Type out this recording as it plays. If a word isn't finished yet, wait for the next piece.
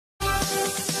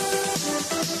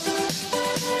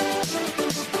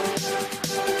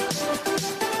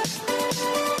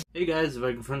Hey guys,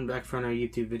 welcome back for another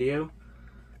YouTube video.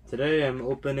 Today I'm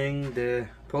opening the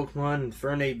Pokemon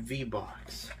Infernape V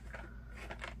box.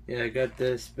 Yeah, I got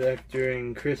this back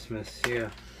during Christmas, yeah.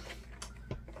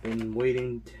 Been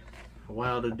waiting a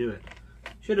while to do it.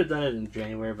 Should have done it in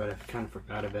January, but I kind of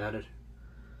forgot about it.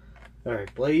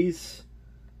 Alright, Blaze.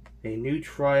 A new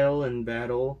trial and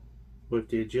battle with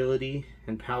the agility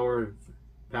and power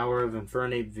of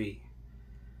Infernape V.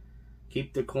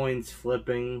 Keep the coins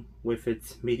flipping with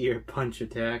its Meteor Punch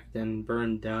attack, then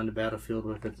burn down the battlefield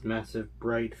with its massive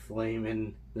bright flame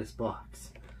in this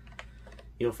box.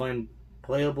 You'll find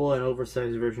playable and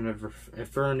oversized version of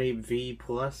Infernape V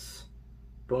Plus,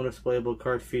 bonus playable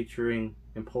card featuring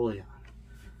Empoleon.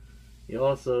 You'll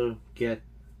also get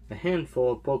a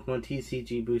handful of Pokemon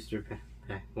TCG booster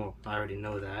pack. Well, I already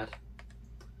know that.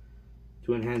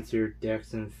 To enhance your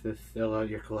decks and fill out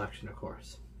your collection, of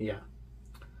course. Yeah.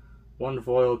 One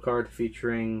foil card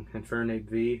featuring Infernape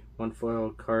V, one foil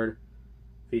card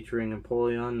featuring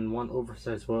Empoleon, and one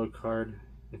oversized foil card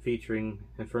featuring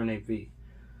Infernape V.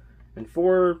 And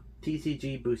 4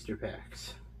 TCG booster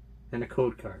packs. And a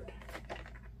code card.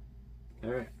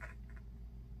 Alright.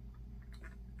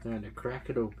 Time to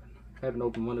crack it open. I haven't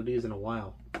opened one of these in a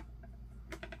while.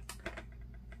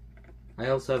 I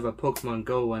also have a Pokemon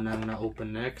Go one I'm going to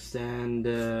open next, and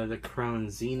the Crown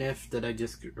Zenith that I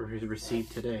just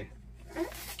received today.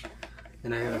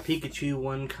 And I have a Pikachu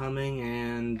one coming,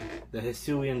 and the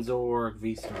Hisuian Zoroark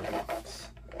V-Star box.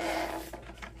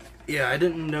 Yeah, I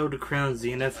didn't know the Crown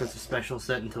Zenith was a special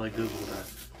set until I googled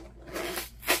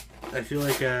it. I feel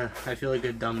like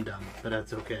a dum-dum, but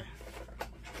that's okay.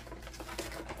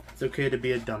 It's okay to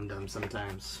be a dum-dum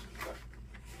sometimes.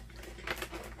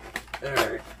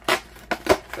 Alright.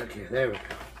 Okay, there we go.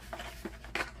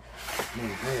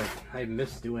 Man, I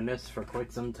missed doing this for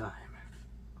quite some time.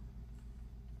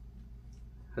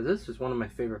 This is one of my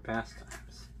favorite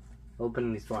pastimes.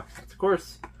 Opening these boxes. Of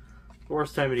course, the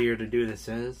worst time of the year to do this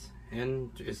is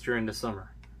during the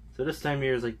summer. So this time of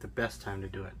year is like the best time to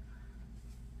do it.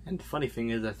 And the funny thing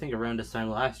is, I think around this time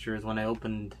last year is when I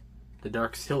opened the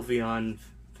Dark Sylveon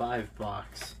 5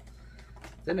 box.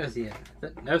 Then that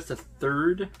was the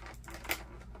 3rd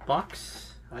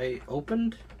box I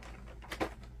opened.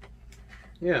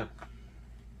 Yeah.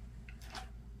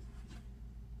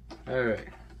 Alright.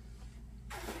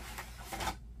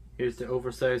 Here's the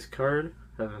oversized card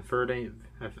of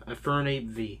Infernape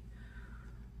V.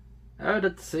 I would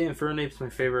have to say Infernape's my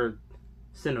favorite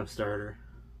Sinnoh starter.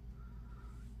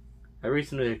 I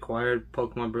recently acquired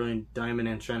Pokemon Brilliant Diamond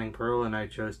and Shining Pearl, and I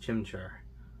chose Chimchar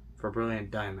for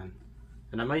Brilliant Diamond.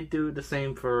 And I might do the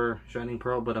same for Shining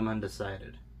Pearl, but I'm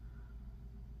undecided.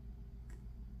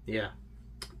 Yeah.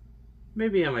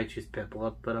 Maybe I might choose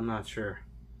Piplup, but I'm not sure.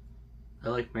 I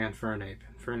like my Infernape.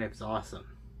 Infernape's awesome.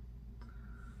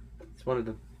 It's one of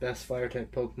the best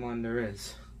fire-type Pokemon there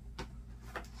is.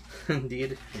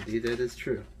 Indeed that is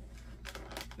true.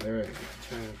 Alright,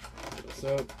 try to put this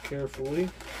out carefully.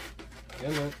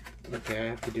 Okay, I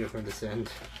have to do it from this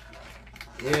end.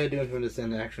 Yeah, doing it from this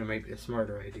end actually might be a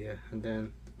smarter idea. And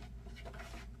then...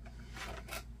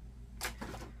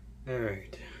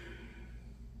 Alright.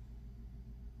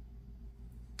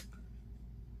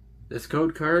 This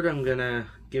code card I'm gonna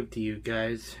give to you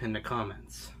guys in the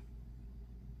comments.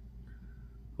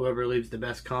 Whoever leaves the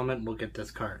best comment will get this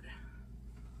card.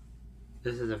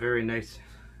 This is a very nice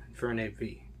Infernape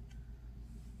V.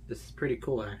 This is pretty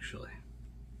cool, actually.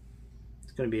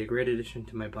 It's going to be a great addition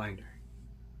to my binder.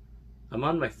 I'm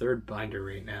on my 3rd binder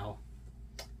right now.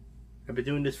 I've been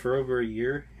doing this for over a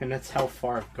year, and that's how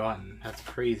far I've gotten. That's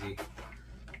crazy.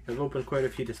 I've opened quite a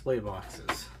few display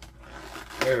boxes.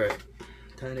 Alright,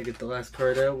 time to get the last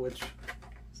card out, which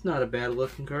is not a bad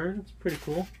looking card. It's pretty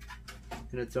cool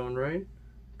in its own right.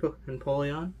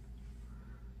 Empoleon.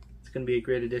 It's going to be a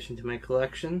great addition to my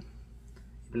collection,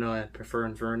 even though I prefer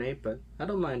Infernape, but I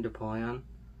don't mind Empoleon.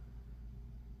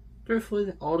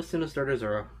 Truthfully, all the Sinnoh starters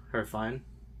are fine.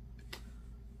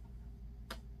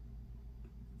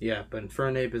 Yeah, but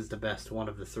Infernape is the best one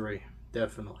of the 3,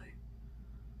 definitely.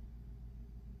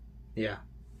 Yeah.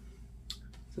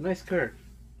 It's a nice card.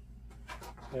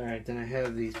 Alright, then I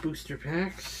have these booster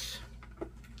packs.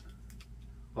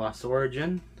 Lost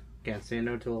Origin. Can't say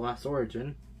no to a Lost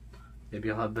Origin. Maybe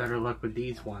I'll have better luck with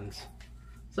these ones.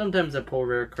 Sometimes I pull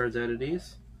rare cards out of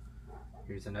these.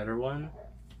 Here's another one.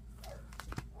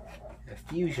 A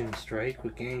Fusion Strike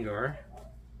with Gengar.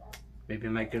 Maybe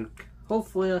I might get...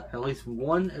 Hopefully, at least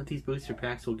one of these booster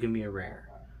packs will give me a rare.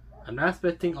 I'm not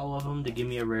expecting all of them to give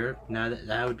me a rare. Now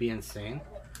that would be insane.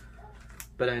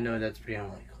 but I know that's pretty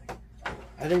unlikely.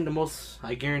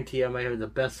 I guarantee I might have the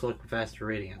best luck with Astral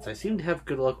Radiance. I seem to have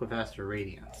good luck with Astral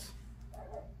Radiance.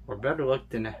 Or better luck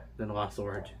than Lost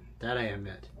Origin. That I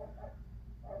admit.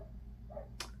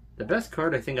 The best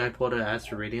card I think I pulled out of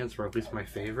Astral Radiance, or at least my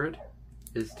favorite,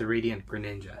 is the Radiant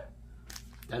Greninja.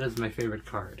 That is my favorite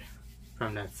card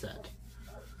from that set.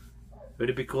 Would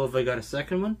it be cool if I got a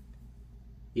second one?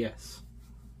 Yes.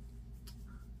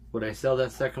 Would I sell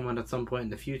that second one at some point in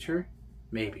the future?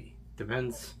 Maybe.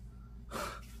 Depends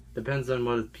on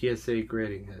what the PSA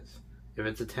grading is. If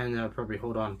it's a 10, I'll probably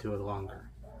hold on to it longer.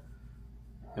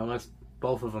 Unless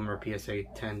both of them are PSA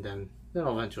 10, then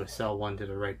I'll eventually sell one to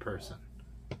the right person.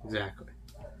 Exactly.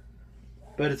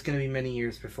 But it's going to be many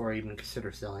years before I even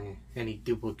consider selling any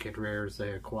duplicate rares I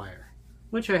acquire.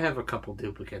 Which I have a couple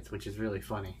duplicates, which is really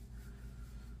funny.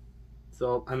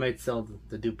 So I might sell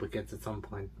the duplicates at some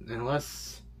point.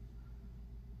 Unless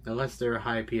they're a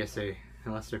high PSA.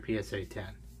 Unless they're PSA 10.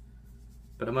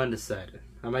 But I'm undecided.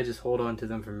 I might just hold on to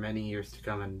them for many years to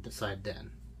come and decide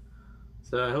then.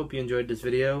 So I hope you enjoyed this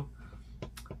video.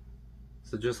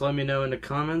 So just let me know in the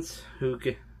comments who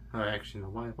get... Or actually, no,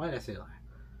 why did I say that?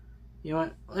 You know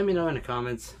what? Let me know in the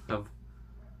comments of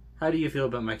how do you feel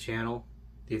about my channel?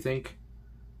 Do you think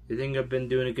I've been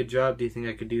doing a good job? Do you think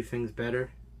I could do things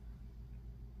better?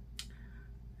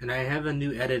 And I have a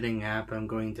new editing app I'm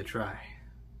going to try.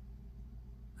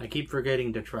 I keep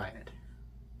forgetting to try it.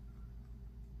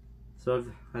 So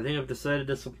I think I've decided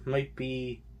this might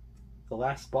be the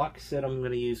last box set I'm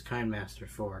going to use KindMaster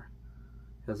for.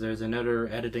 Because there's another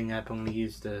editing app I'm going to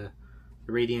use, the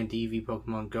Radiant Eevee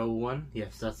Pokemon Go one.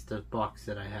 Yes, that's the box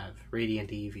that I have. Radiant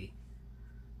Eevee.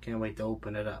 Can't wait to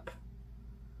open it up.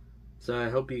 So I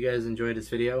hope you guys enjoyed this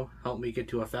video. Help me get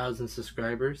to 1,000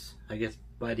 subscribers. I guess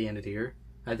by the end of the year.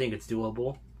 I think it's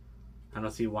doable. I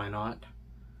don't see why not.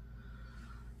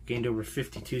 Gained over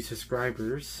 52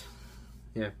 subscribers.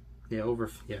 Yeah,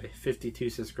 52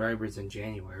 subscribers in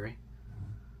January.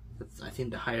 That's, I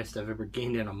think, the highest I've ever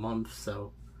gained in a month,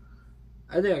 so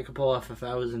I think I could pull off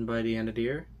 1,000 by the end of the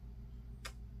year.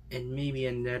 And maybe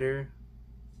another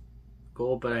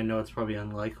goal, but I know it's probably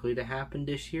unlikely to happen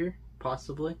this year,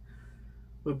 possibly,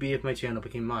 would be if my channel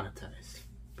became monetized.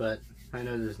 But I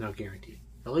know there's no guarantee.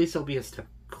 At least I'll be a step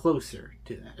closer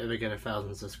to that if I get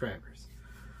 1,000 subscribers.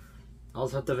 I'll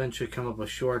also have to eventually come up with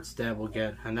shorts that will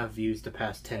get enough views to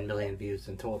pass 10 million views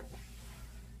in total.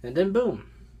 And then boom!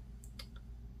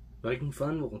 Viking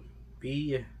Fun will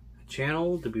be a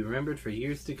channel to be remembered for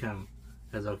years to come,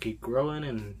 as I'll keep growing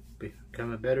and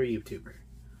become a better YouTuber.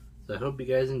 So I hope you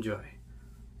guys enjoy.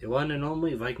 The one and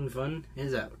only Viking Fun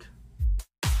is out.